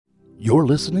You're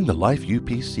listening to Life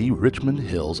UPC Richmond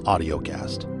Hills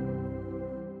audiocast.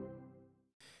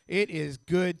 It is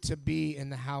good to be in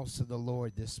the house of the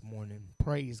Lord this morning.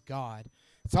 Praise God.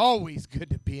 It's always good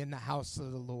to be in the house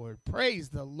of the Lord. Praise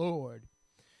the Lord.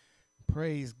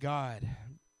 Praise God.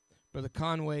 Brother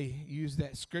Conway used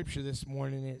that scripture this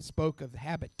morning. It spoke of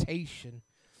habitation.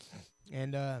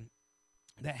 And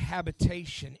that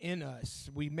habitation in us,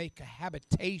 we make a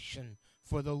habitation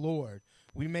for the Lord.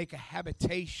 We make a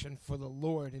habitation for the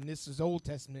Lord. And this is Old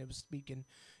Testament. It was speaking,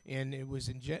 and it was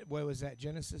in, what was that,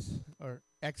 Genesis? Or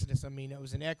Exodus, it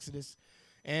was in Exodus.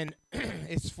 And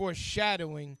it's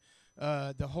foreshadowing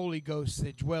the Holy Ghost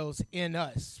that dwells in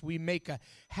us. We make a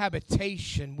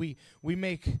habitation. We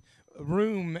make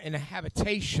room and a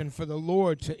habitation for the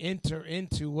Lord to enter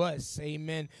into us.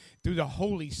 Amen. Through the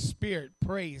Holy Spirit.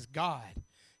 Praise God.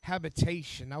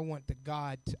 Habitation. I want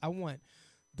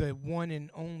the one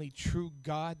and only true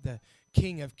God, the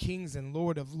King of kings and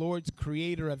Lord of lords,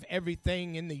 creator of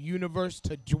everything in the universe,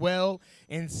 to dwell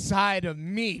inside of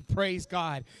me. Praise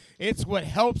God. It's what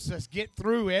helps us get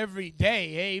through every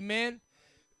day. Amen.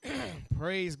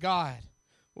 Praise God.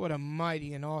 What a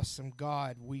mighty and awesome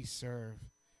God we serve.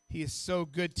 He is so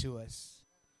good to us.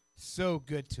 So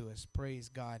good to us. Praise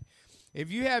God.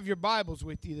 If you have your Bibles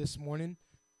with you this morning,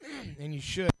 and you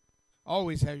should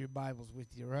always have your Bibles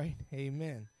with you, right?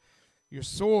 Amen. Your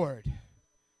sword.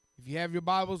 If you have your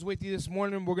Bibles with you this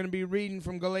morning, we're going to be reading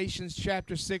from Galatians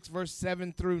chapter 6, verse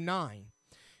 7 through 9.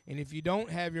 And if you don't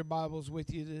have your Bibles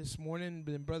with you this morning,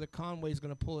 then Brother Conway is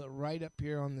going to pull it right up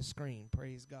here on the screen.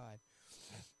 Praise God.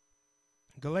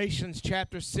 Galatians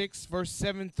chapter 6, verse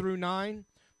 7 through 9.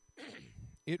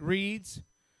 It reads,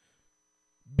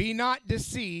 "Be not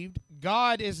deceived,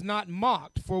 God is not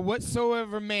mocked, for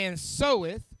whatsoever man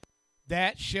soweth,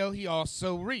 that shall he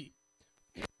also reap.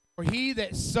 For he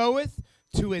that soweth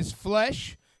to his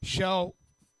flesh shall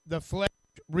the flesh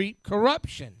reap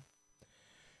corruption.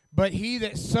 But he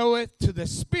that soweth to the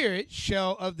Spirit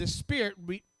shall of the Spirit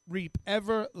reap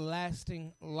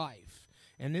everlasting life."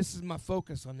 And this is my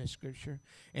focus on this scripture.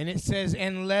 And it says,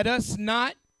 "And let us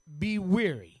not be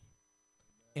weary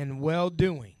in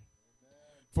well-doing.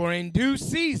 For in due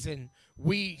season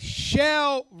we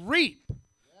shall reap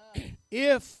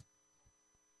if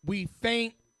we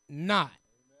faint not."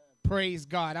 Praise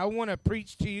God. I want to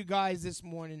preach to you guys this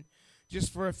morning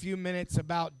just for a few minutes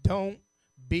about don't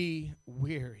be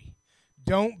weary.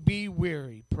 Don't be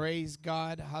weary. Praise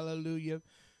God. Hallelujah.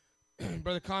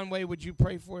 Brother Conway, would you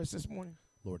pray for us this morning?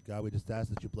 Lord God, we just ask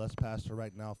that you bless Pastor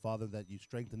right now, Father, that you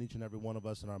strengthen each and every one of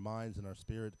us in our minds and our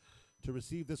spirit to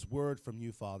receive this word from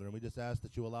you, Father. And we just ask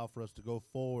that you allow for us to go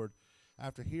forward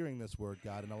after hearing this word,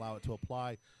 God, and allow it to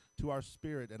apply to our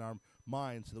spirit and our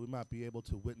minds so that we might be able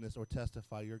to witness or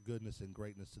testify your goodness and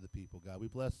greatness to the people, God. We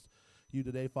bless you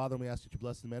today, Father, and we ask that you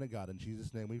bless the man of God. In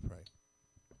Jesus' name we pray.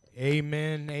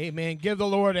 Amen. Amen. Give the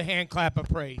Lord a hand clap of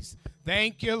praise.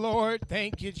 Thank you, Lord.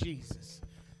 Thank you, Jesus.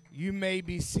 You may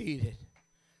be seated.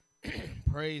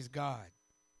 Praise God.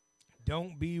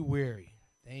 Don't be weary.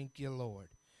 Thank you, Lord.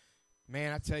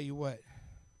 Man, I tell you what,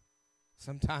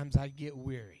 sometimes I get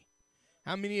weary.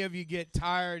 How many of you get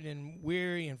tired and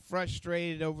weary and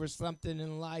frustrated over something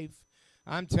in life?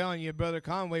 I'm telling you, Brother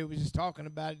Conway was just talking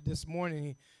about it this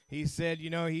morning. He said,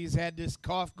 he's had this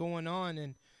cough going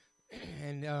on,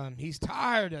 and he's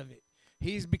tired of it.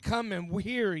 He's becoming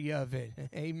weary of it.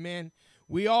 Amen.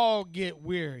 We all get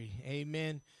weary.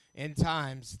 Amen. In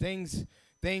times,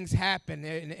 things happen,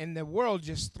 and the world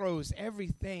just throws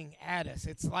everything at us.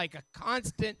 It's like a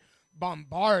constant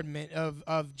bombardment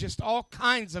of just all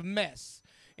kinds of mess.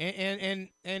 And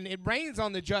it rains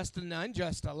on the just and the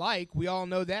unjust alike. We all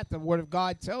know that. The Word of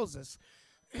God tells us.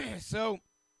 So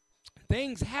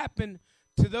things happen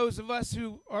to those of us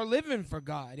who are living for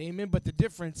God. Amen. But the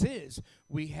difference is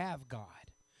we have God.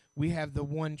 We have the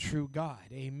one true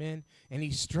God. Amen. And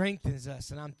he strengthens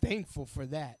us, and I'm thankful for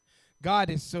that. God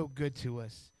is so good to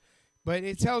us. But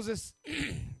it tells us,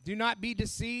 do not be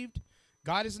deceived.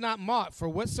 God is not mocked. For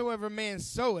whatsoever man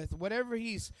soweth, whatever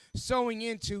he's sowing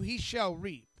into, he shall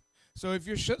reap. So if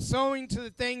you're sowing to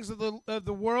the things of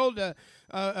the world,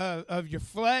 of your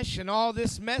flesh and all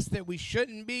this mess that we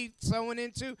shouldn't be sowing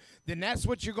into, then that's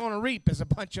what you're going to reap, is a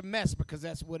bunch of mess, because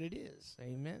that's what it is.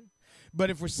 Amen. But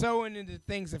if we're sowing into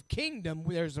things of kingdom,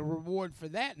 there's a reward for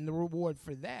that, and the reward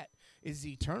for that is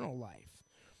eternal life.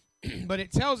 But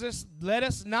it tells us, let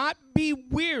us not be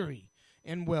weary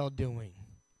in well-doing.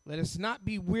 Let us not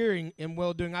be weary in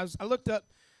well-doing. I looked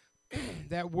up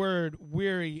that word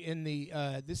weary in the,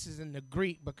 this is in the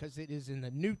Greek because it is in the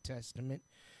New Testament.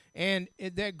 And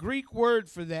that Greek word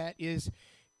for that is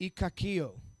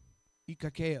ikakeo.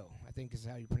 Ikakeo. I think is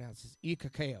how you pronounce it.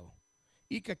 Ikakeo.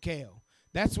 Ikakeo.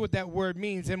 That's what that word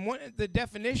means. And the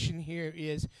definition here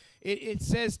is, it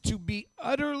says to be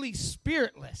utterly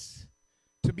spiritless.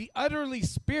 To be utterly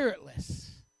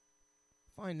spiritless.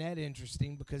 I find that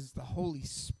interesting because it's the Holy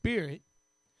Spirit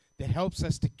that helps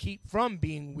us to keep from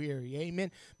being weary.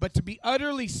 Amen. But to be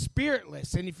utterly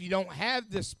spiritless. And if you don't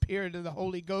have the Spirit of the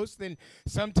Holy Ghost, then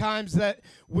sometimes that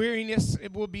weariness,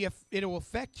 it will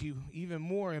affect you even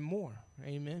more and more.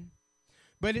 Amen.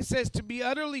 But it says to be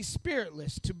utterly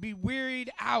spiritless, to be wearied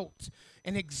out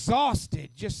and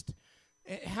exhausted. Just,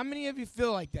 how many of you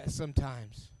feel like that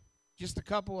sometimes? Just a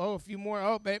couple, a few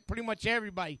more, pretty much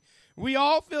everybody. We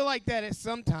all feel like that at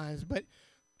sometimes, but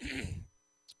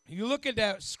you look at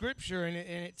that scripture and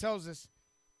it tells us,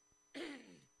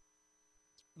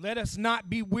 let us not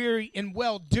be weary in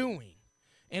well-doing.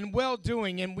 And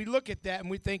well-doing, and we look at that and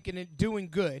we're thinking of doing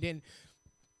good. And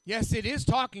yes, it is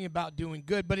talking about doing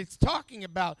good, but it's talking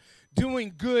about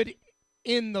doing good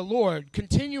in the Lord,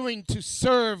 continuing to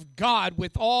serve God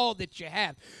with all that you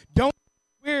have. Don't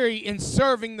be weary in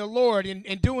serving the Lord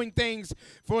and doing things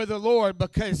for the Lord,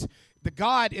 because the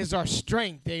God is our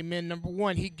strength. Amen. Number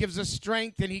one, he gives us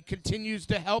strength and he continues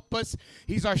to help us.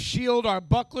 He's our shield, our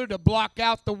buckler to block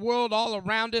out the world all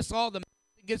around us, all the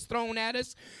that gets thrown at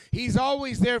us. He's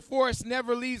always there for us,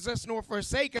 never leaves us nor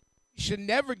forsakes us. We should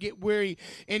never get weary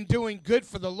in doing good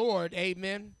for the Lord.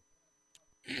 Amen.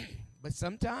 But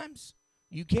sometimes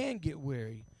you can get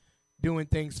weary doing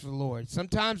things for the Lord.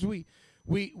 Sometimes we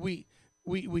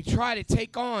try to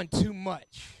take on too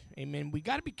much. Amen. We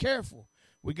got to be careful.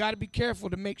 We got to be careful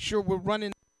to make sure we're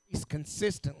running the race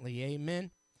consistently.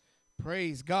 Amen.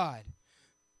 Praise God.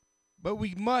 But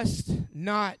we must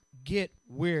not get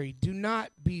weary. Do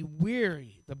not be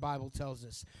weary, the Bible tells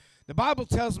us. The Bible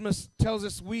tells us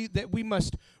that we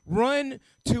must run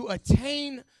to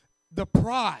attain the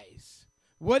prize.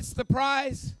 What's the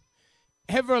prize?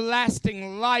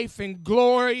 Everlasting life and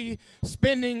glory,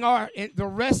 spending the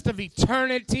rest of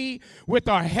eternity with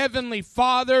our Heavenly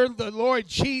Father, the Lord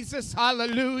Jesus,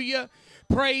 hallelujah,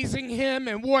 praising Him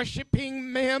and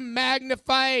worshiping Him,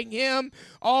 magnifying Him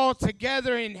all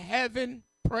together in heaven,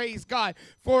 praise God,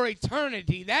 for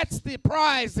eternity. That's the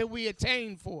prize that we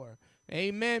attain for,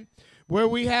 amen, where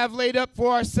we have laid up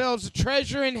for ourselves a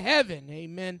treasure in heaven,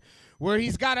 amen, where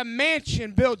he's got a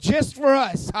mansion built just for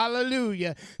us.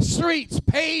 Hallelujah. Streets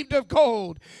paved of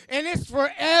gold. And it's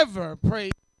forever.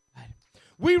 Praise God.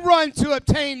 We run to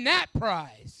obtain that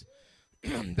prize.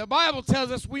 The Bible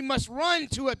tells us we must run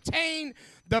to obtain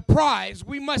the prize.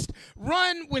 We must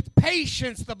run with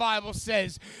patience, the Bible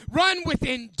says. Run with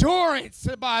endurance,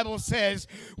 the Bible says.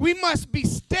 We must be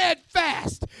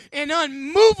steadfast and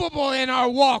unmovable in our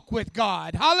walk with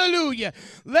God. Hallelujah.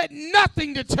 Let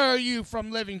nothing deter you from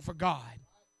living for God.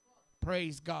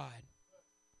 Praise God.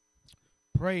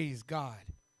 Praise God.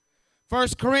 1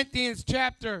 Corinthians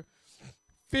chapter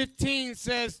 15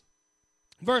 says,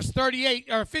 verse 38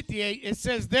 or 58, it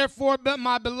says, therefore, but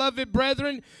my beloved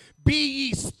brethren, be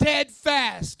ye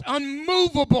steadfast,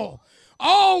 unmovable,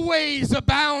 always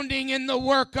abounding in the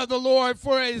work of the Lord,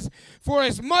 for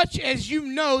as much as you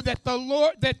know that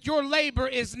that your labor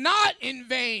is not in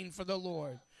vain for the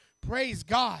Lord. Praise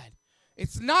God.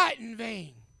 It's not in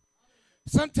vain.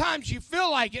 Sometimes you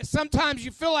feel like it. Sometimes you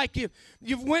feel like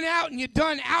you've went out and you've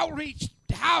done outreach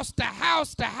house to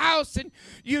house to house, and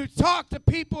you talk to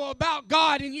people about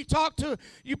God, and you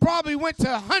probably went to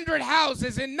 100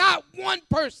 houses, and not one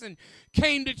person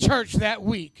came to church that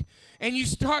week. And you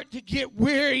start to get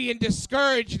weary and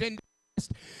discouraged,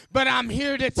 but I'm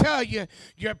here to tell you,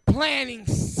 you're planting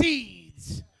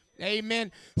seeds.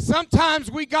 Amen.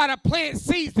 Sometimes we got to plant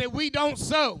seeds that we don't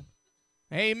sow.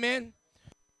 Amen.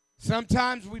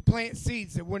 Sometimes we plant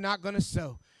seeds that we're not going to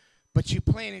sow. But you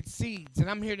planted seeds. And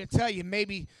I'm here to tell you,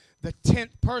 maybe the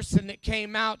 10th person that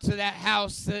came out to that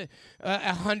house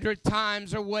 100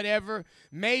 times or whatever,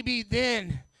 maybe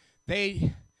then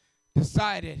they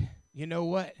decided, you know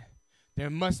what? There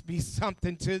must be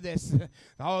something to this.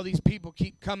 All these people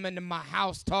keep coming to my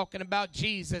house talking about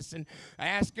Jesus and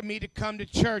asking me to come to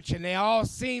church, and they all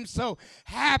seem so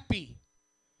happy.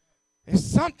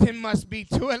 Something must be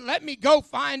to it. Let me go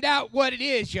find out what it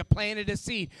is. You planted a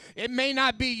seed. It may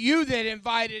not be you that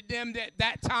invited them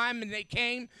that time and they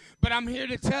came, but I'm here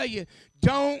to tell you,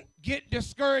 don't get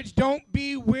discouraged. Don't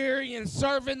be weary in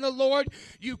serving the Lord.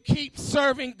 You keep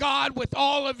serving God with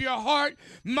all of your heart,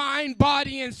 mind,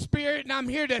 body, and spirit. And I'm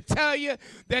here to tell you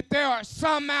that there are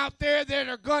some out there that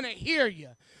are going to hear you.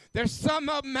 There's some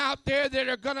of them out there that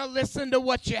are going to listen to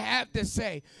what you have to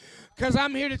say. Because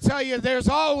I'm here to tell you, there's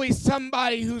always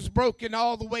somebody who's broken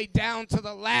all the way down to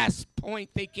the last point.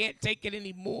 They can't take it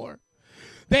anymore.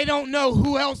 They don't know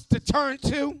who else to turn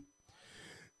to.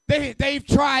 They've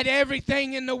tried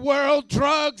everything in the world,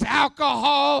 drugs,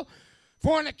 alcohol,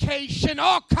 fornication,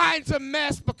 all kinds of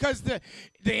mess, because the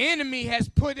enemy has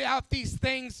put out these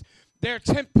things. They're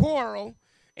temporal,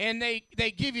 and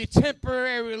they give you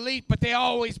temporary relief, but they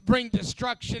always bring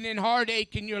destruction and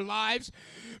heartache in your lives.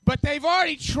 But they've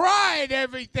already tried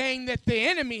everything that the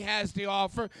enemy has to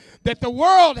offer, that the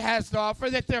world has to offer,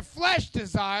 that their flesh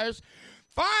desires.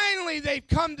 Finally, they've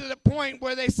come to the point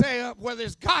where they say, well,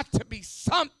 there's got to be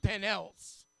something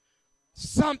else.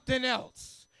 Something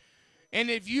else. And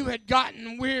if you had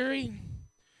gotten weary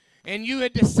and you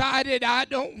had decided, I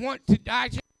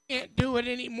just can't do it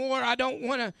anymore,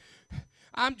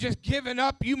 I'm just giving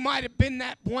up. You might have been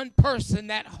that one person,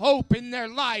 that hope in their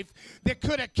life that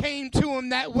could have came to them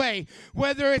that way,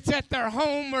 whether it's at their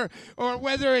home or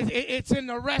whether it's in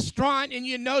the restaurant, and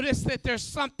you notice that there's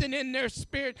something in their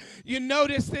spirit. You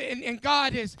notice that, and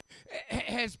God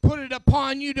has put it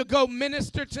upon you to go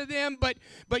minister to them, but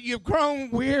you've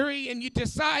grown weary and you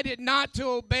decided not to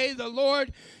obey the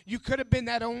Lord. You could have been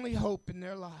that only hope in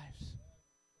their lives.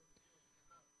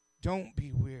 Don't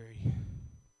be weary.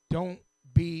 Don't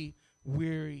be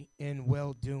weary in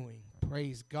well-doing.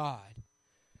 Praise God.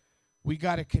 We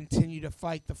got to continue to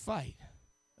fight the fight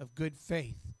of good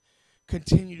faith.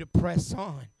 Continue to press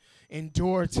on.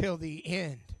 Endure till the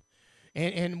end.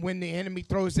 And when the enemy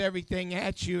throws everything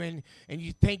at you and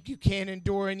you think you can't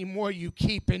endure anymore, you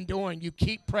keep enduring. You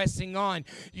keep pressing on.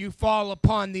 You fall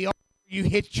upon the altar. You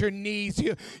hit your knees.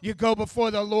 You go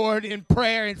before the Lord in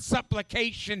prayer and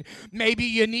supplication. Maybe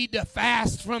you need to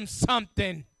fast from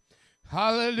something.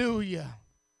 Hallelujah.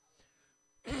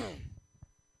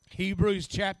 Hebrews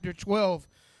chapter 12,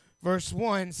 verse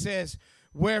 1 says,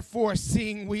 wherefore,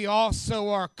 seeing we also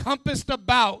are compassed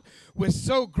about with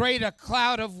so great a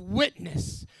cloud of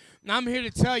witness. Now, I'm here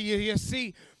to tell you, you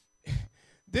see,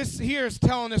 this here is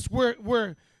telling us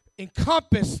we're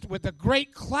encompassed with a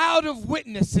great cloud of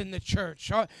witness in the church.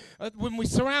 When we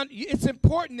surround, it's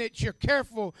important that you're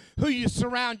careful who you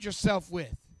surround yourself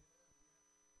with.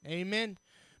 Amen.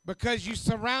 Because you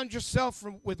surround yourself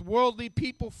with worldly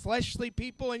people, fleshly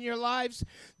people in your lives,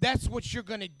 that's what you're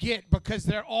going to get, because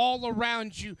they're all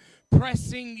around you,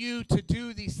 pressing you to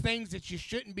do these things that you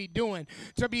shouldn't be doing,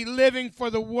 to be living for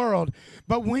the world.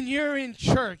 But when you're in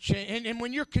church and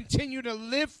when you continue to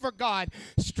live for God,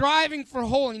 striving for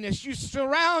holiness, you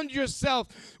surround yourself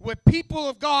with people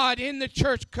of God in the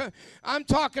church. I'm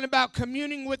talking about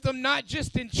communing with them, not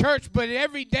just in church, but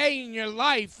every day in your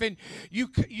life. And you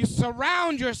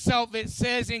surround yourself, it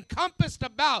says, encompassed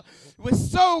about with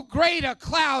so great a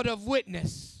cloud of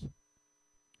witness.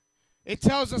 It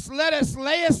tells us, let us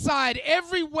lay aside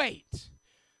every weight,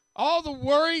 all the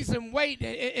worries and weight,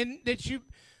 and that you,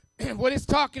 what it's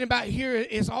talking about here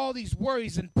is all these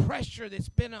worries and pressure that's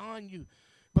been on you.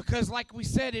 Because like we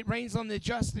said, it rains on the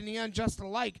just and the unjust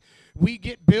alike. We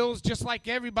get bills just like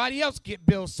everybody else get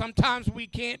bills. Sometimes we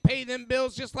can't pay them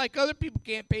bills just like other people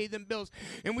can't pay them bills.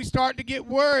 And we start to get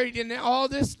worried and all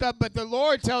this stuff. But the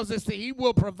Lord tells us that He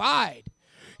will provide.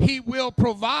 He will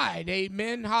provide.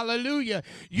 Amen. Hallelujah.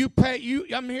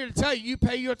 I'm here to tell you, you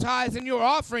pay your tithes and your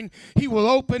offering, He will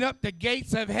open up the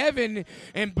gates of heaven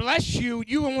and bless you.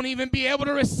 You won't even be able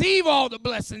to receive all the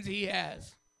blessings He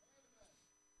has.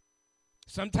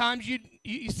 Sometimes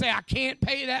you say, I can't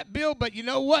pay that bill, but you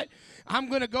know what? I'm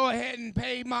going to go ahead and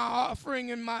pay my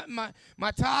offering and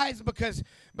my tithes because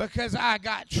I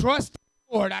got trust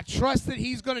in the Lord. I trust that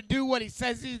He's going to do what He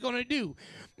says He's going to do.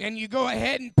 And you go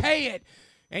ahead and pay it.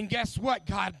 And guess what?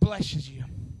 God blesses you.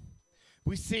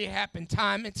 We see it happen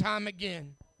time and time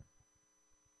again.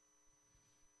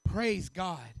 Praise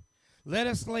God. Let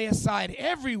us lay aside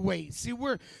every weight. See,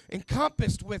 we're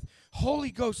encompassed with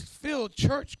Holy Ghost-filled,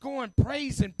 church-going,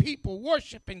 praising people,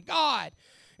 worshiping God.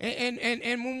 And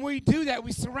when we do that,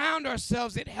 we surround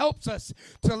ourselves. It helps us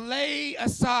to lay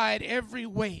aside every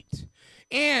weight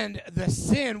and the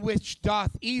sin which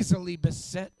doth easily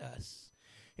beset us.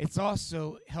 It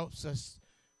also helps us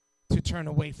to turn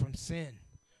away from sin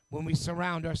when we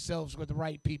surround ourselves with the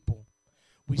right people.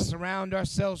 We surround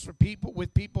ourselves with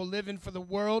people living for the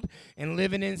world and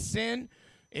living in sin.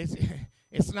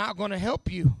 It's not going to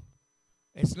help you.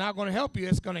 It's not going to help you.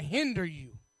 It's going to hinder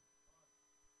you.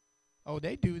 Oh,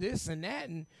 they do this and that,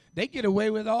 and they get away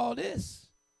with all this.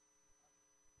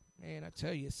 Man, I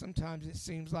tell you, sometimes it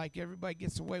seems like everybody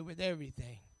gets away with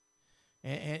everything.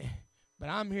 But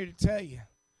I'm here to tell you,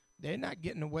 they're not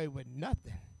getting away with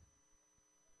nothing.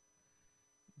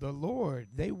 The Lord,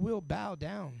 they will bow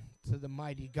down to the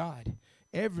mighty God.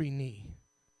 Every knee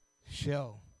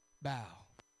shall bow.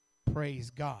 Praise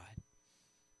God.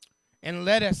 And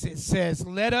let us, it says,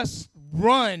 let us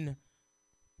run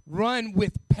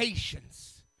with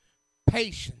patience.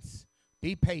 Patience.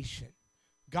 Be patient.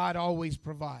 God always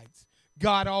provides.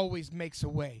 God always makes a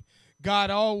way.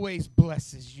 God always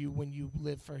blesses you when you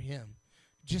live for him.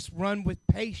 Just run with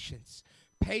patience.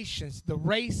 Patience, the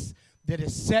race that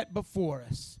is set before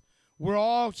us. We're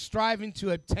all striving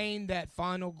to obtain that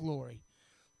final glory.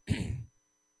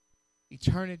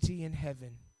 Eternity in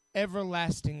heaven.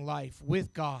 Everlasting life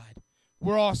with God.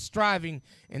 We're all striving,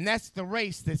 and that's the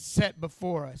race that's set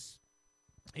before us.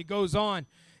 It goes on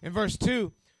in verse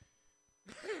 2.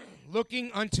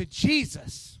 Looking unto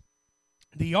Jesus,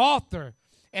 the author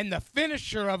and the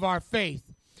finisher of our faith,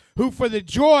 who for the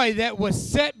joy that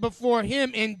was set before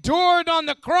him endured on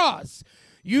the cross.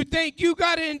 You think you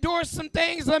got to endure some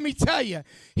things? Let me tell you.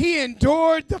 He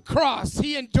endured the cross.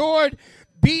 He endured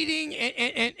beating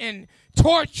and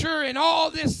torture and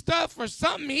all this stuff for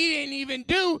something he didn't even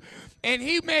do. And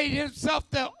he made himself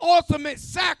the ultimate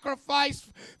sacrifice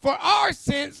for our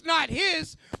sins, not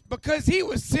his, because he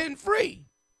was sin-free.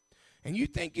 And you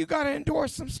think you got to endure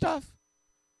some stuff?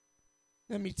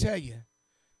 Let me tell you.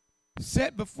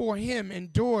 Set before him,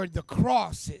 endured the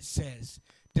cross, it says,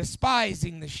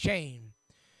 despising the shame,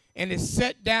 and is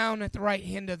set down at the right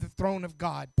hand of the throne of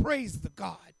God. Praise the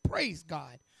God. Praise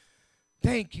God.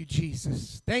 Thank you,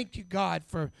 Jesus. Thank you, God,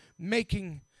 for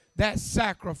making that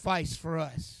sacrifice for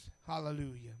us.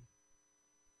 Hallelujah.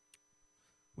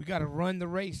 We got to run the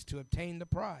race to obtain the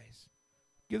prize.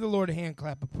 Give the Lord a hand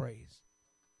clap of praise.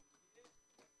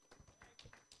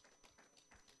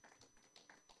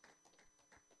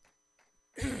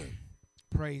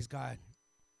 Praise God.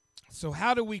 So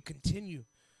how do we continue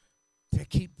to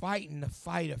keep fighting the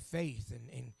fight of faith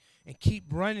and keep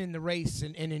running the race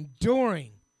and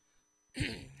enduring?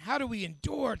 How do we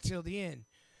endure till the end?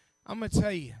 I'm going to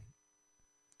tell you,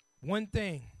 one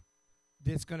thing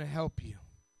that's going to help you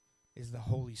is the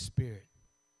Holy Spirit.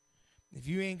 If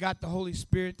you ain't got the Holy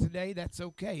Spirit today, that's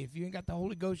okay. If you ain't got the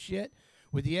Holy Ghost yet,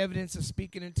 with the evidence of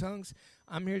speaking in tongues,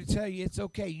 I'm here to tell you it's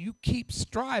okay. You keep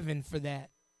striving for that.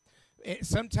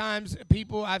 Sometimes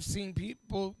I've seen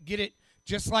people get it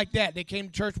just like that. They came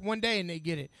to church one day and they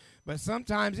get it. But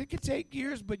sometimes it could take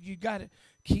years, but you got to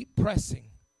keep pressing.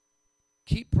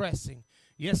 Keep pressing.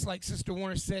 Yes, like Sister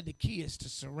Warner said, the key is to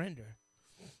surrender.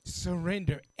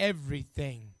 Surrender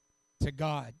everything to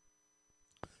God.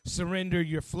 Surrender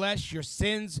your flesh, your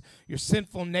sins, your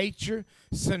sinful nature.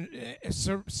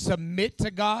 Submit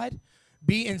to God.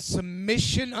 Be in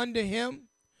submission unto him.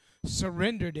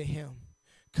 Surrender to him.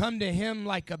 Come to him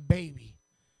like a baby.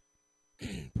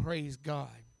 Praise God.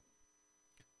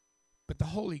 But the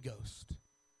Holy Ghost,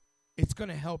 it's going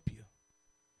to help you.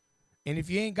 And if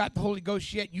you ain't got the Holy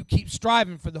Ghost yet, you keep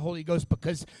striving for the Holy Ghost,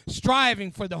 because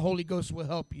striving for the Holy Ghost will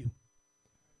help you.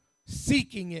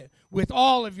 Seeking it with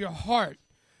all of your heart.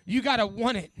 You got to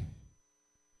want it.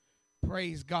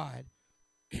 Praise God.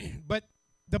 But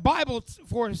the Bible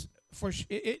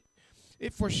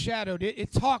it foreshadowed,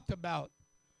 it talked about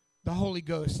the Holy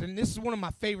Ghost. And this is one of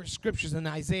my favorite scriptures in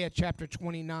Isaiah chapter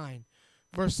 29,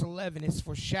 verse 11. It's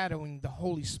foreshadowing the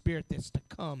Holy Spirit that's to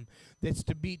come, that's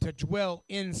to dwell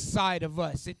inside of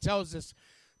us. It tells us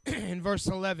in verse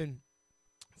 11,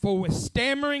 for with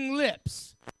stammering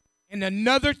lips and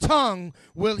another tongue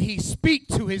will he speak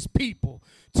to his people,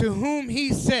 to whom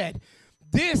he said,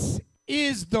 this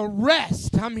is the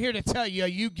rest. I'm here to tell you,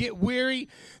 you get weary,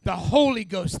 the Holy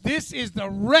Ghost. This is the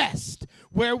rest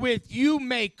wherewith you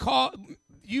may cause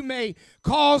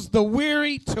the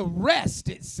weary to rest,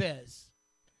 it says.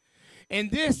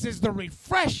 And this is the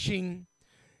refreshing,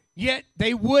 yet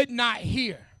they would not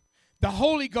hear. The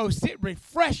Holy Ghost, it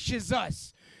refreshes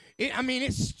us.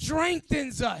 It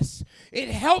strengthens us. It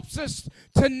helps us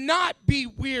to not be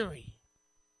weary.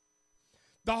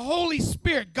 The Holy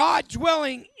Spirit, God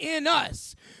dwelling in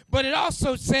us. But it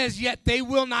also says, yet they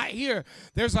will not hear.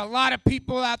 There's a lot of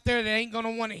people out there that ain't going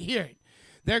to want to hear it.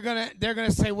 They're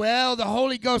gonna say, well, the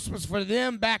Holy Ghost was for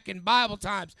them back in Bible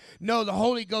times. No, the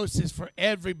Holy Ghost is for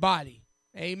everybody.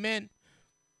 Amen.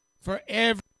 For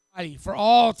everybody, for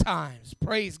all times.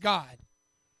 Praise God.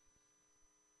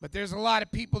 But there's a lot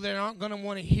of people that aren't going to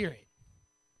want to hear it.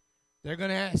 They're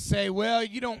going to say, well,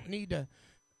 you don't need to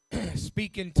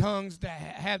speak in tongues to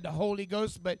have the Holy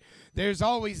Ghost, but there's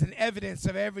always an evidence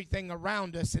of everything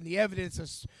around us, and the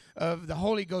evidence of the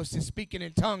Holy Ghost is speaking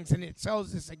in tongues, and it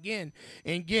tells us again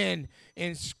and again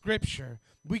in Scripture.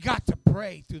 We got to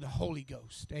pray through the Holy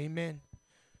Ghost. Amen.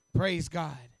 Praise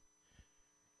God.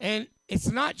 And it's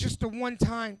not just a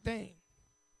one-time thing.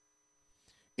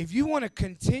 if you want to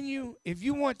continue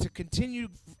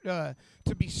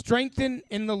to be strengthened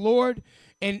in the Lord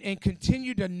and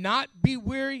continue to not be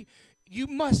weary, you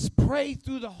must pray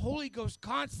through the Holy Ghost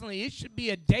constantly. It should be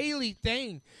a daily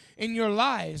thing in your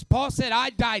lives. Paul said,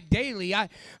 I died daily.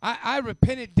 I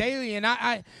repented daily, and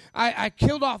I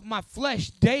killed off my flesh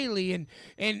daily.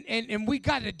 And we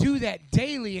got to do that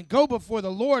daily and go before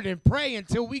the Lord and pray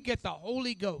until we get the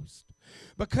Holy Ghost.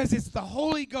 Because it's the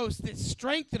Holy Ghost that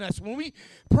strengthens us. When we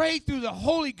pray through the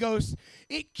Holy Ghost,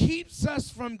 it keeps us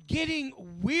from getting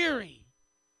weary.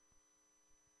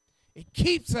 It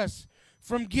keeps us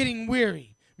from getting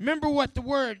weary. Remember what the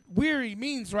word weary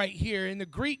means right here. In the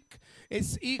Greek,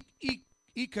 it's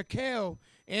ikakeo,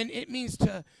 and it means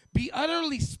to be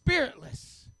utterly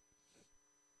spiritless.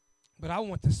 But I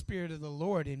want the Spirit of the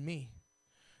Lord in me.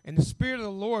 And the Spirit of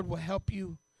the Lord will help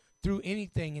you through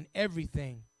anything and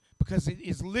everything, because it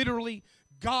is literally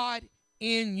God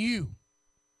in you.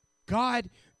 God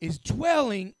is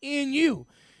dwelling in you.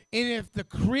 And if the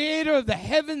creator of the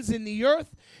heavens and the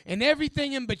earth and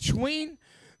everything in between,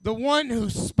 the one who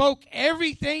spoke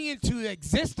everything into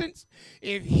existence,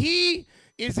 if he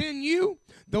is in you,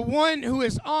 the one who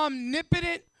is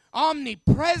omnipotent,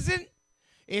 omnipresent,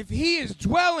 if he is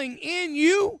dwelling in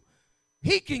you,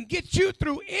 he can get you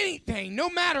through anything, no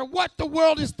matter what the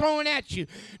world is throwing at you,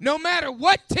 no matter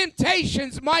what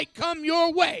temptations might come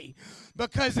your way.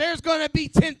 Because there's going to be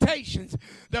temptations.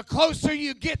 The closer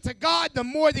you get to God, the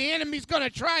more the enemy's going to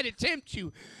try to tempt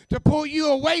you, to pull you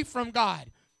away from God.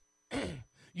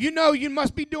 You know you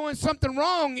must be doing something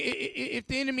wrong if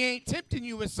the enemy ain't tempting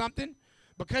you with something,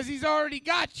 because he's already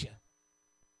got you.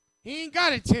 He ain't got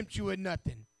to tempt you with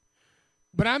nothing.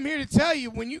 But I'm here to tell you,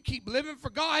 when you keep living for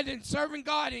God and serving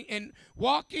God and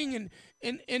walking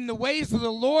in the ways of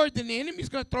the Lord, then the enemy's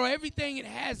going to throw everything it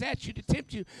has at you to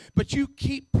tempt you. But you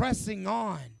keep pressing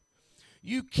on.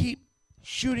 You keep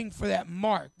shooting for that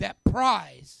mark, that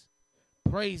prize.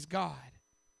 Praise God.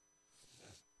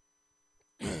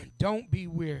 Don't be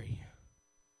weary.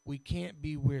 We can't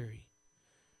be weary.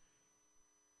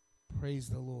 Praise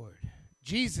the Lord.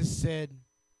 Jesus said,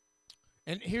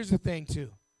 and here's the thing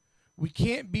too. We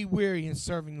can't be weary in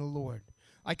serving the Lord.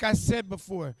 Like I said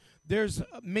before, there's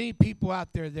many people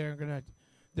out there that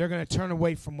are gonna turn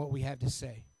away from what we have to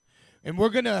say, and we're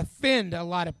gonna offend a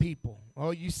lot of people. Oh,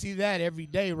 you see that every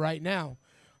day right now.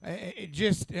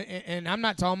 And I'm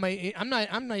not talking about. I'm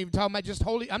not even talking about just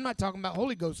holy. I'm not talking about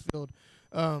Holy Ghost filled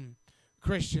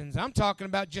Christians. I'm talking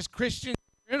about just Christians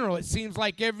in general. It seems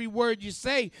like every word you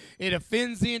say, it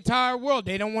offends the entire world.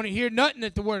 They don't want to hear nothing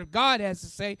that the Word of God has to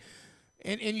say.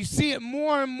 And you see it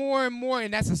more and more and more,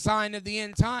 and that's a sign of the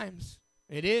end times.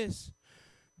 It is.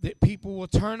 That people will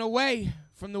turn away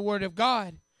from the Word of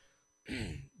God.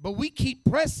 But we keep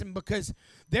pressing, because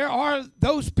there are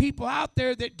those people out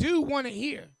there that do want to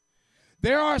hear.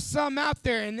 There are some out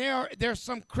there, and there's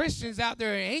some Christians out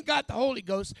there that ain't got the Holy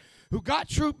Ghost, who got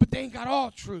truth, but they ain't got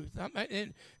all truth.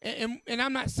 And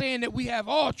I'm not saying that we have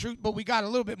all truth, but we got a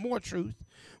little bit more truth.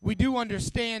 We do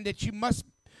understand that you must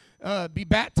be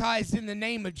baptized in the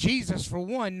name of Jesus, for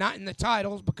one, not in the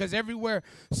titles, because everywhere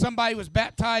somebody was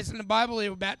baptized in the Bible, they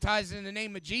were baptized in the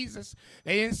name of Jesus.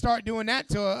 They didn't start doing that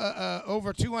till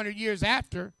over 200 years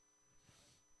after.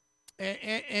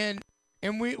 And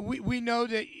we know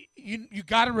that you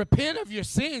got to repent of your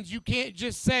sins. You can't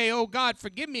just say, oh, God,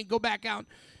 forgive me, and go back out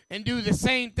and do the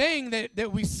same thing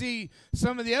that we see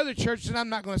some of the other churches. And I'm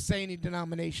not going to say any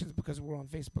denominations because we're on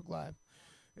Facebook Live.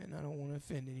 And I don't want to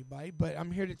offend anybody, but I'm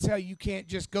here to tell you, you can't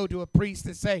just go to a priest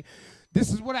and say,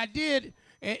 this is what I did,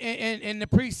 and the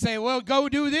priest say, well, go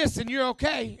do this and you're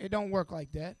okay. It don't work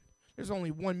like that. There's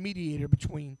only one mediator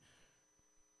between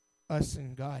us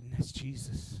and God, and that's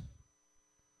Jesus.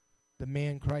 The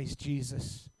man Christ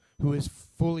Jesus, who is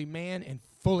fully man and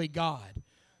fully God.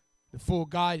 The full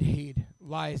Godhead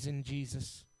lies in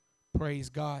Jesus. Praise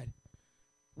God.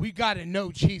 We got to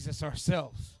know Jesus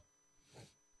ourselves.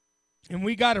 And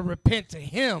we got to repent to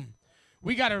him.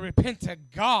 We got to repent to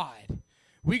God.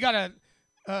 We got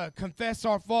to confess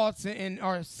our faults and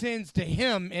our sins to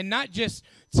him, and not just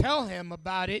tell him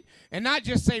about it, and not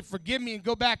just say, forgive me, and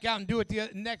go back out and do it the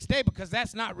next day, because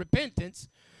that's not repentance.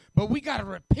 But we got to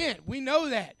repent. We know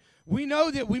that. We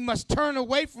know that we must turn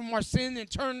away from our sin and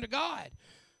turn to God.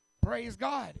 Praise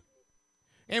God.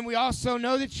 And we also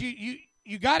know that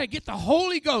you got to get the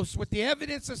Holy Ghost with the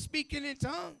evidence of speaking in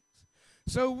tongues.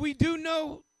 So we do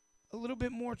know a little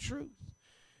bit more truth.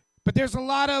 But there's a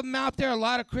lot of them out there, a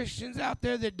lot of Christians out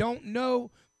there that don't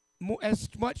know as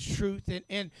much truth.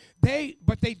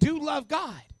 But they do love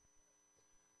God.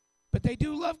 But they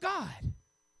do love God.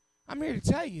 I'm here to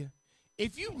tell you,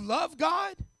 if you love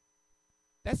God,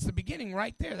 That's the beginning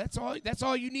right there. That's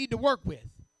all you need to work with.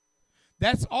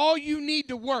 That's all you need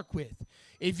to work with.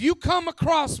 If you come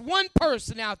across one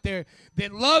person out there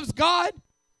that loves God,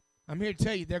 I'm here to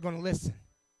tell you they're going to listen.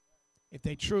 If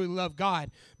they truly love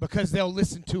God, because they'll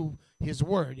listen to his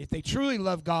word. If they truly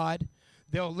love God,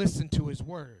 they'll listen to his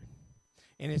word.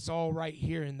 And it's all right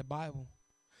here in the Bible.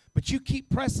 But you keep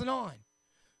pressing on.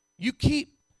 You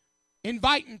keep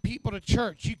inviting people to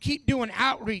church. You keep doing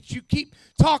outreach. You keep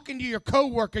talking to your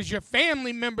coworkers, your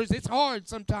family members. It's hard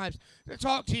sometimes to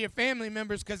talk to your family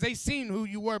members because they've seen who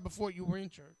you were before you were in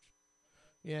church.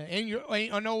 Yeah, and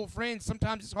an old friend,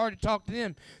 sometimes it's hard to talk to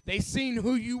them. They've seen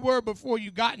who you were before you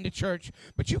got into church,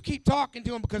 but you keep talking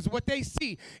to them because what they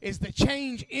see is the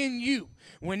change in you.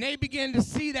 When they begin to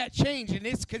see that change and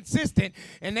it's consistent,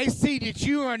 and they see that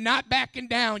you are not backing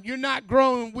down, you're not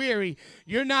growing weary,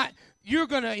 you're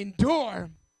going to endure,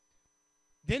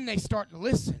 then they start to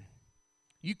listen.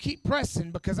 You keep pressing,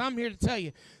 because I'm here to tell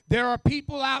you, there are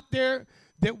people out there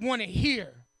that want to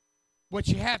hear what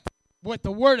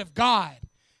the Word of God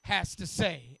has to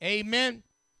say. Amen.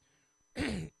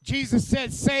 Jesus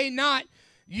said, say not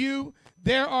you,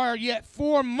 there are yet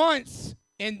 4 months,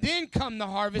 and then come the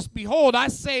harvest. Behold, I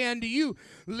say unto you,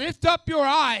 lift up your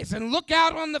eyes and look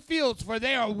out on the fields, for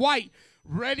they are white,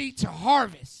 ready to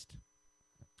harvest.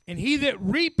 And he that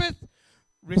reapeth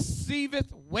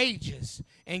receiveth wages,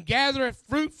 and gathereth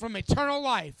fruit from eternal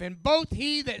life. And both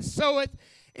he that soweth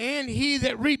and he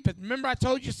that reapeth. Remember, I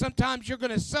told you sometimes you're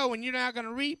going to sow and you're not going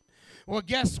to reap? Well,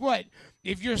 guess what?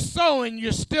 If you're sowing,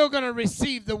 you're still going to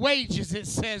receive the wages, it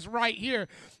says right here,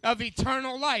 of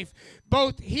eternal life.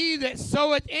 Both he that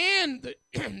soweth and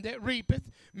that reapeth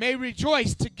may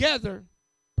rejoice together,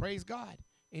 praise God,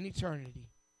 in eternity.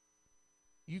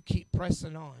 You keep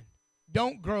pressing on.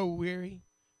 Don't grow weary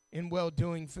in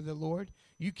well-doing for the Lord.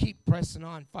 You keep pressing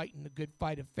on, fighting the good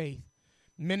fight of faith,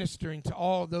 ministering to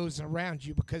all those around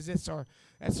you, because it's our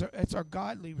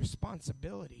godly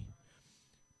responsibility.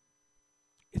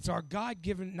 It's our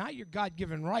God-given, not your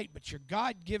God-given right, but your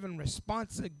God-given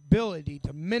responsibility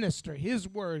to minister his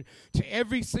word to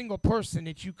every single person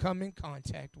that you come in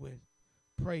contact with.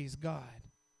 Praise God.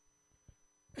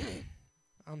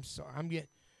 I'm sorry. I'm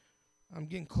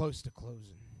getting close to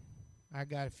closing. I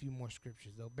got a few more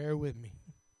scriptures, though. Bear with me.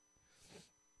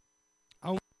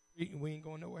 We ain't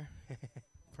going nowhere.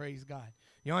 Praise God.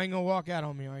 Y'all ain't going to walk out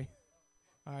on me, are you?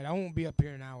 All right, I won't be up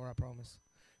here an hour, I promise.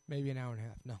 Maybe an hour and a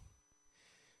half. No.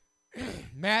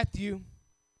 Matthew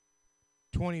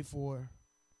 24,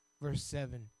 verse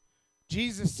 7.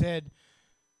 Jesus said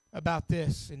about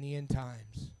this in the end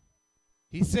times.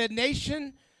 He said,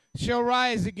 nation shall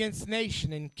rise against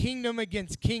nation, and kingdom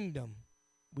against kingdom.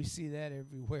 We see that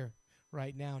everywhere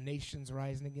right now. Nations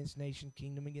rising against nation,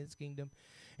 kingdom against kingdom.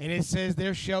 And it says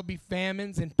there shall be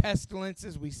famines and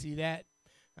pestilences. We see that.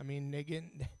 I mean, they get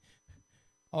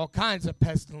all kinds of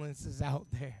pestilences out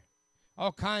there.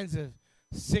 All kinds of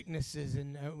sicknesses.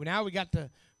 And now we got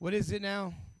what is it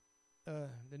now?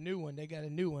 The new one. They got a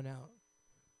new one out.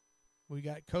 We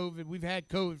got COVID. We've had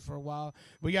COVID for a while.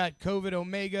 We got COVID,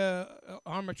 Omega,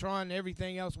 Omicron,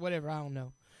 everything else, whatever. I don't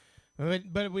know.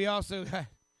 But we also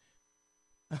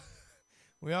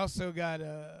got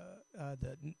the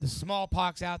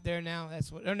smallpox out there now. That's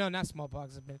what. Oh no, not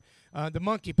smallpox. The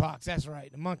monkeypox. That's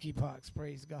right. The monkeypox.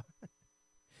 Praise God.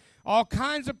 All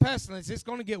kinds of pestilence. It's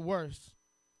going to get worse.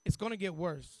 It's going to get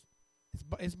worse.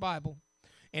 It's Bible.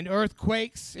 And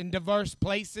earthquakes in diverse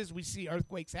places. We see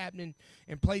earthquakes happening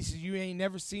in places you ain't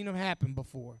never seen them happen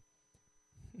before.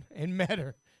 In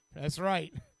Metter. That's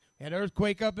right. We had an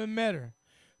earthquake up in Metter.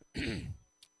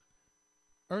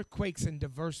 Earthquakes in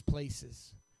diverse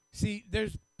places. See,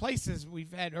 there's places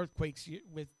we've had earthquakes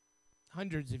with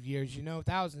hundreds of years,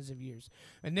 thousands of years.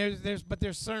 And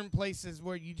there's certain places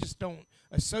where you just don't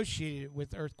associate it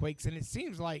with earthquakes. And it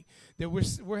seems like that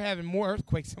we're having more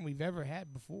earthquakes than we've ever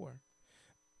had before.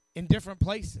 In different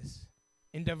places,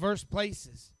 in diverse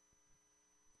places.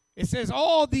 It says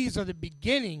all these are the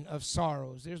beginning of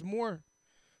sorrows. There's more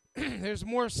there's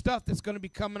more stuff that's going to be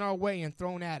coming our way and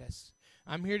thrown at us.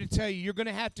 I'm here to tell you, you're going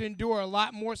to have to endure a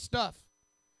lot more stuff.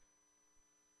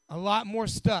 A lot more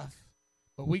stuff.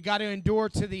 But we got to endure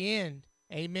to the end.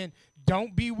 Amen.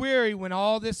 Don't be weary when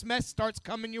all this mess starts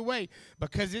coming your way,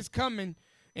 because it's coming.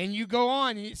 And you go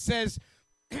on, and it says,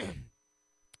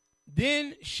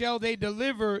 then shall they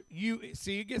deliver you.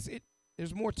 See,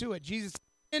 there's more to it. Jesus said,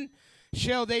 then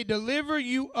shall they deliver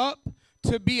you up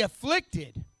to be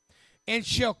afflicted, and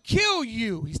shall kill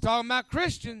you. He's talking about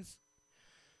Christians.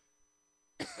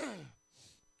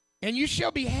 And you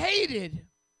shall be hated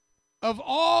of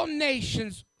all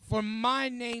nations For my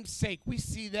name's sake. We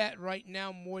see that right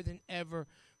now more than ever.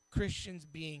 Christians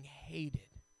being hated.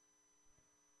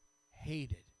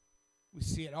 Hated. We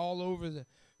see it all over the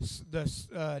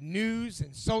news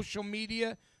and social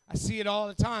media. I see it all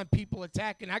the time. People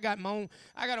attacking. I got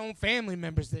own family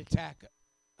members that attack.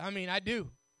 I mean, I do.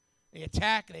 They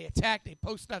attack. They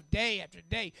post stuff day after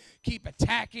day. Keep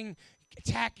attacking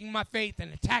my faith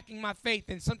and attacking my faith.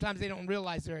 And sometimes they don't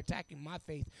realize they're attacking my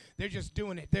faith. They're just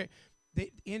doing it. They're the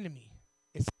enemy.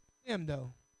 It's them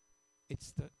though.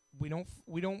 It's we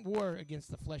don't war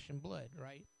against the flesh and blood,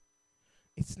 right?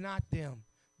 It's not them.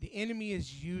 The enemy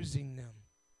is using them.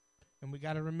 And we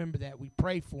got to remember that. We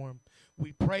pray for them.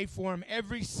 We pray for them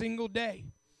every single day.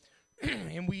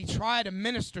 And we try to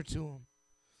minister to them.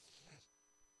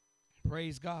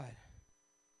 Praise God.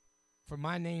 For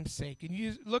my name's sake. And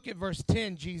you look at verse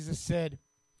 10, Jesus said,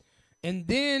 and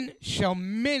then shall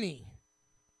many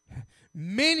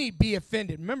be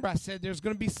offended. Remember I said there's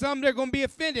going to be some that are going to be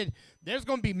offended. There's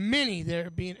going to be many that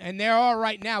are being, and there are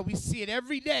right now. We see it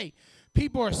every day.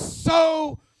 People are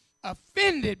so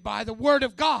offended by the word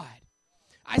of God.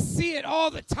 I see it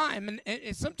all the time.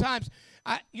 And sometimes,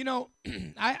 I get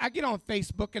on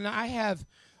Facebook, and I have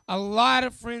a lot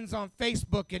of friends on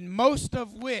Facebook, and most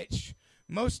of which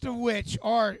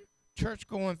are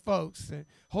church-going folks and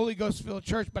Holy Ghost-filled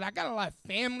church. But I got a lot of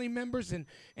family members and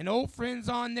old friends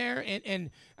on there,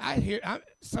 and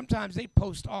sometimes they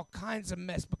post all kinds of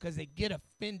mess because they get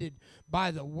offended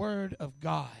by the word of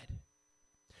God.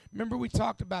 Remember we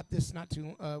talked about this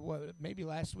maybe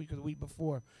last week or the week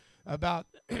before, about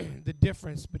the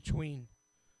difference between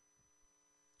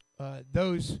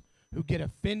those who get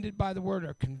offended by the word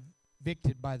or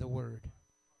convicted by the word.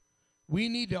 We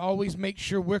need to always make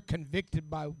sure we're convicted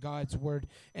by God's word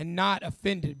and not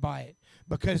offended by it.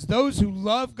 Because those who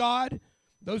love God,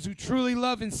 those who truly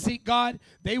love and seek God,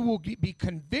 they will be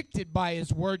convicted by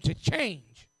his word to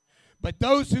change. But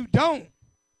those who don't,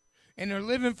 and are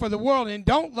living for the world and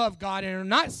don't love God and are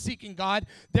not seeking God,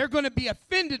 they're going to be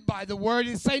offended by the word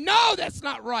and say, no, that's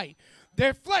not right.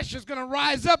 Their flesh is going to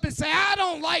rise up and say, I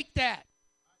don't like that.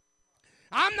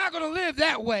 I'm not going to live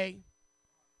that way.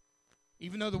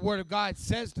 Even though the word of God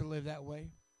says to live that way.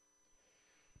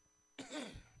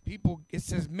 People, it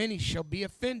says, many shall be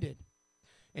offended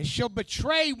and shall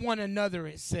betray one another,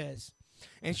 it says,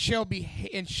 and shall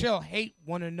hate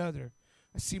one another.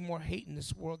 I see more hate in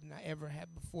this world than I ever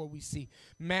have before. We see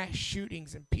mass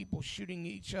shootings and people shooting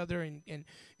each other and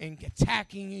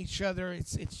attacking each other.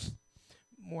 It's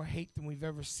more hate than we've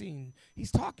ever seen.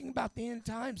 He's talking about the end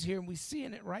times here, and we're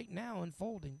seeing it right now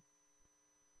unfolding.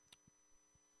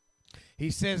 He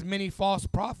says, many false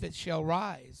prophets shall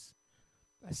rise.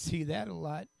 I see that a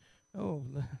lot.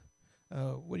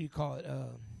 What do you call it?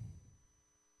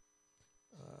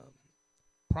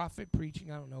 Prophet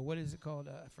preaching. I don't know. What is it called?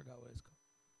 I forgot what it's called.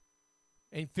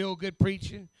 And feel good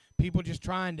preaching. People just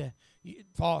trying to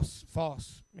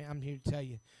false. Man, I'm here to tell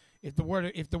you, if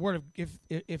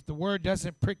the word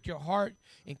doesn't prick your heart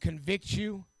and convict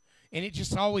you, and it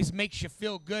just always makes you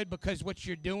feel good because what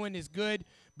you're doing is good,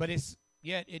 but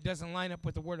yet it doesn't line up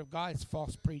with the word of God, it's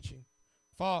false preaching.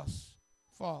 False.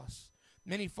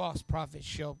 Many false prophets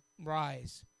shall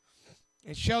rise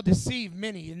and shall deceive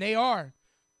many, and they are.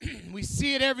 We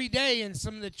see it every day in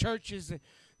some of the churches.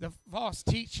 The false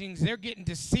teachings, they're getting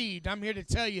deceived. I'm here to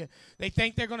tell you, they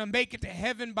think they're going to make it to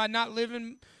heaven by not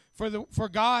living for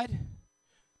God,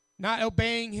 not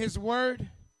obeying his word,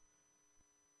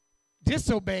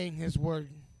 disobeying his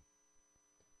word.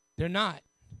 They're not.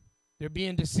 They're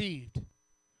being deceived.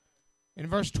 In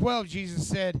verse 12, Jesus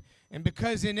said, and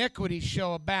because iniquity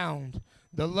shall abound,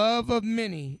 the love of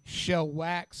many shall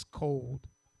wax cold.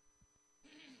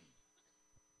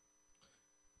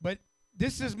 But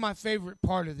this is my favorite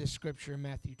part of this scripture in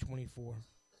Matthew 24.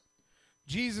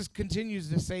 Jesus continues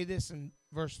to say this in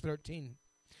verse 13.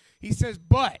 He says,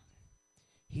 but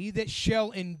he that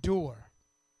shall endure.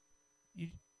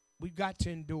 We've got to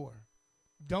endure.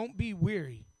 Don't be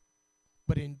weary,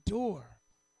 but endure.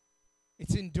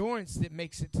 It's endurance that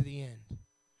makes it to the end.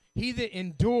 He that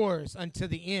endures unto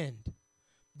the end,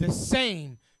 the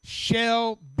same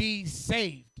shall be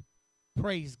saved.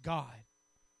 Praise God.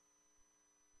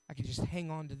 I can just hang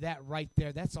on to that right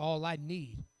there. That's all I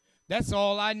need. That's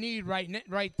all I need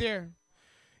right there.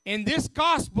 And this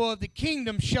gospel of the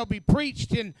kingdom shall be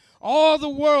preached in all the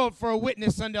world for a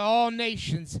witness unto all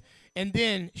nations, and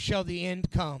then shall the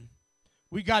end come.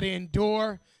 We got to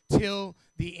endure till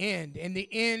the end, and the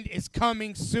end is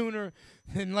coming sooner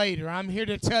than later. I'm here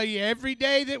to tell you, every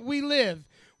day that we live,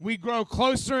 we grow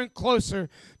closer and closer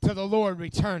to the Lord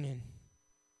returning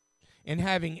and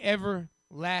having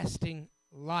everlasting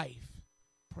life.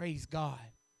 Praise God.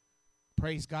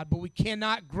 Praise God. But we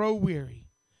cannot grow weary.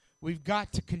 We've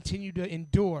got to continue to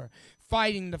endure,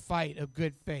 fighting the fight of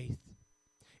good faith.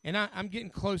 And I'm getting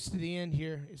close to the end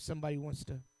here. If somebody wants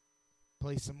to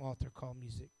play some altar call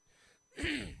music.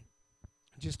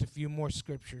 Just a few more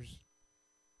scriptures.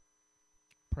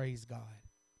 Praise God.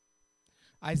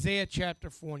 Isaiah chapter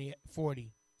 40.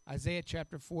 Isaiah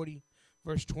chapter 40,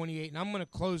 verse 28. And I'm going to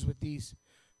close with these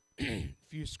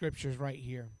few scriptures right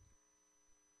here.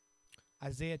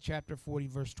 Isaiah chapter 40,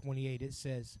 verse 28. It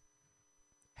says,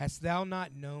 Hast thou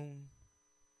not known?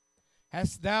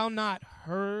 Hast thou not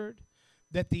heard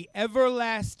that the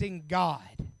everlasting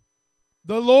God,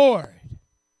 the Lord,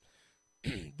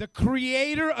 the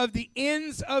creator of the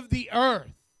ends of the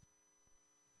earth,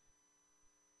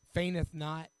 fainteth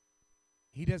not?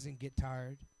 He doesn't get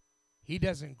tired. He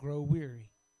doesn't grow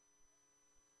weary.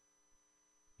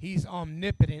 He's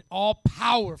omnipotent,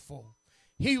 all-powerful.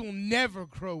 He will never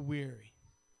grow weary.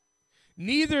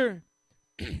 Neither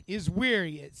is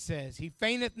weary, it says. He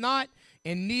fainteth not,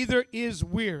 and neither is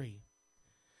weary.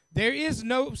 There is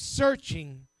no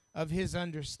searching of his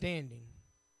understanding.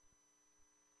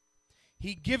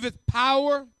 He giveth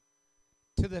power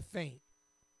to the faint.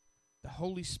 The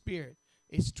Holy Spirit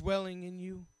is dwelling in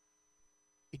you.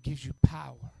 It gives you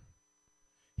power.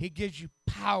 He gives you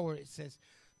power, it says.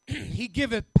 He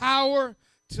giveth power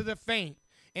to the faint.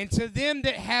 And to them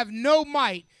that have no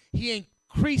might, he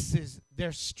increases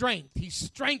their strength. He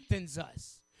strengthens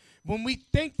us. When we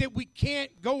think that we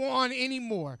can't go on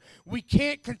anymore, we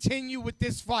can't continue with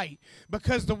this fight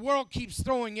because the world keeps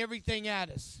throwing everything at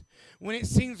us. When it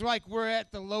seems like we're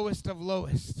at the lowest of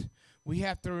lowest, we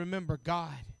have to remember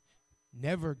God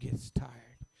never gets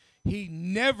tired. He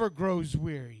never grows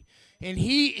weary. And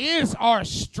he is our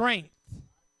strength.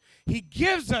 He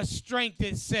gives us strength,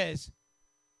 it says.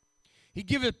 He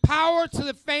giveth power to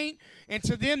the faint, and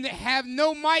to them that have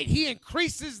no might, he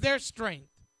increases their strength.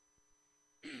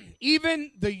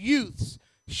 Even the youths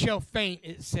shall faint,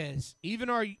 it says. Even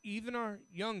our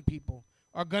young people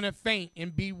are going to faint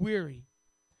and be weary.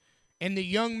 And the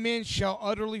young men shall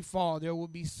utterly fall. There will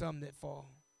be some that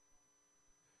fall.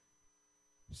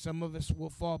 Some of us will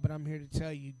fall, but I'm here to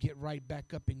tell you, get right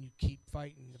back up and you keep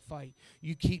fighting the fight.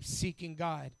 You keep seeking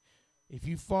God. If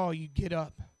you fall, you get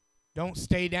up. Don't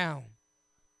stay down.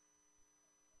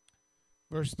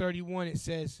 Verse 31, it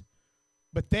says,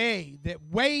 But they that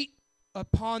wait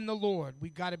upon the Lord, we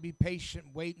got to be patient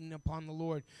waiting upon the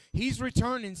Lord. He's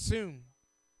returning soon.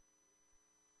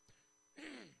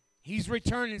 He's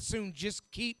returning soon. Just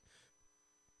keep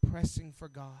pressing for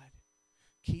God.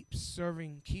 Keep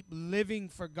serving. Keep living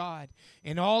for God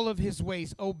in all of his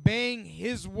ways, obeying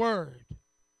his word.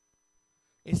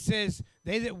 It says,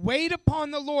 They that wait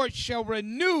upon the Lord shall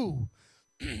renew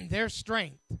their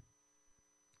strength.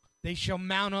 They shall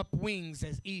mount up wings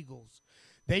as eagles.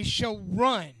 They shall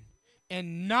run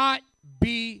and not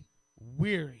be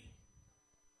weary.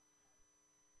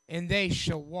 And they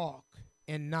shall walk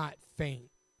and not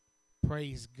faint.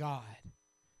 Praise God.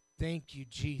 Thank you,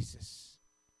 Jesus.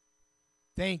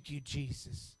 Thank you,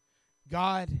 Jesus.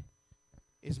 God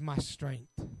is my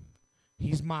strength.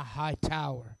 He's my high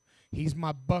tower. He's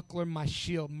my buckler, my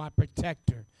shield, my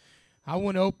protector. I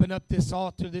want to open up this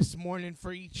altar this morning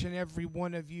for each and every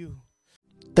one of you.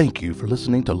 Thank you for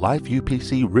listening to Life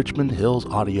UPC Richmond Hills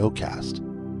audio cast.